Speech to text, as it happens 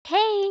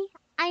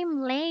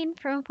I'm Lane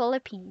from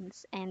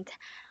Philippines and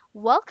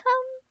welcome.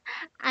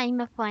 I'm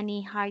a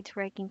funny,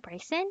 hardworking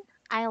person.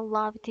 I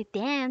love to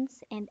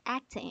dance and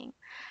acting.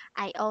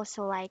 I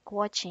also like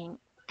watching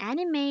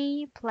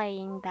anime,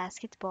 playing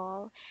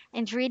basketball,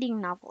 and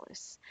reading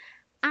novels.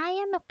 I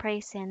am a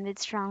person with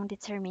strong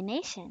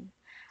determination.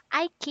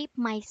 I keep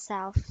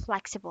myself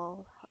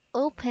flexible,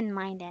 open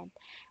minded,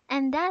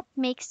 and that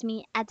makes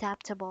me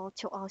adaptable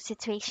to all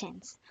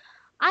situations.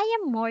 I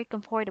am more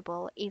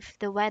comfortable if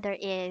the weather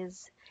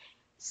is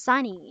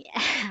sunny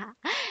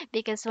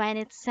because when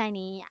it's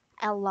sunny,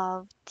 I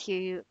love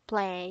to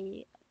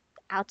play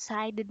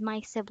outside with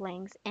my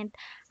siblings and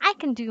I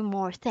can do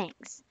more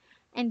things.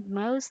 And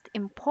most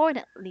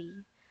importantly,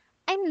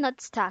 I'm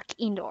not stuck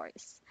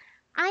indoors.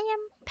 I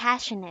am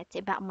passionate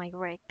about my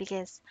work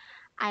because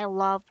I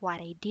love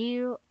what I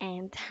do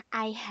and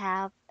I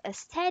have a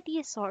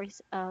steady source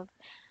of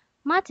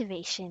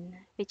motivation,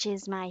 which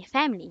is my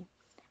family.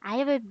 I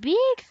have a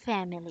big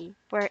family.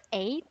 We're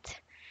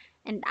eight,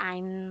 and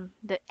I'm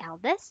the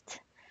eldest.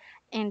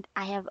 And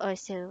I have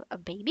also a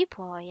baby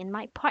boy and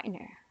my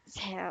partner.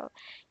 So,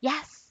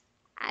 yes,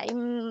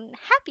 I'm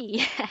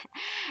happy.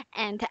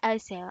 And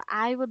also,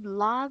 I would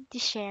love to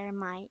share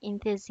my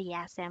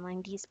enthusiasm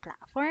on this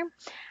platform.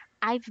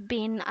 I've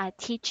been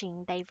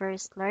teaching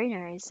diverse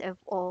learners of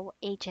all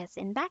ages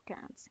and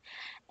backgrounds.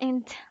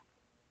 And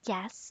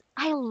yes,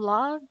 I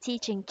love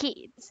teaching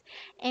kids,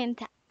 and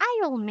I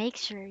will make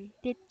sure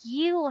that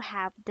you will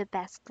have the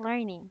best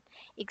learning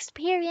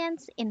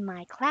experience in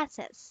my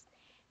classes.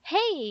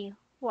 Hey,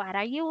 what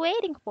are you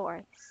waiting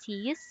for? See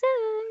you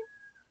soon!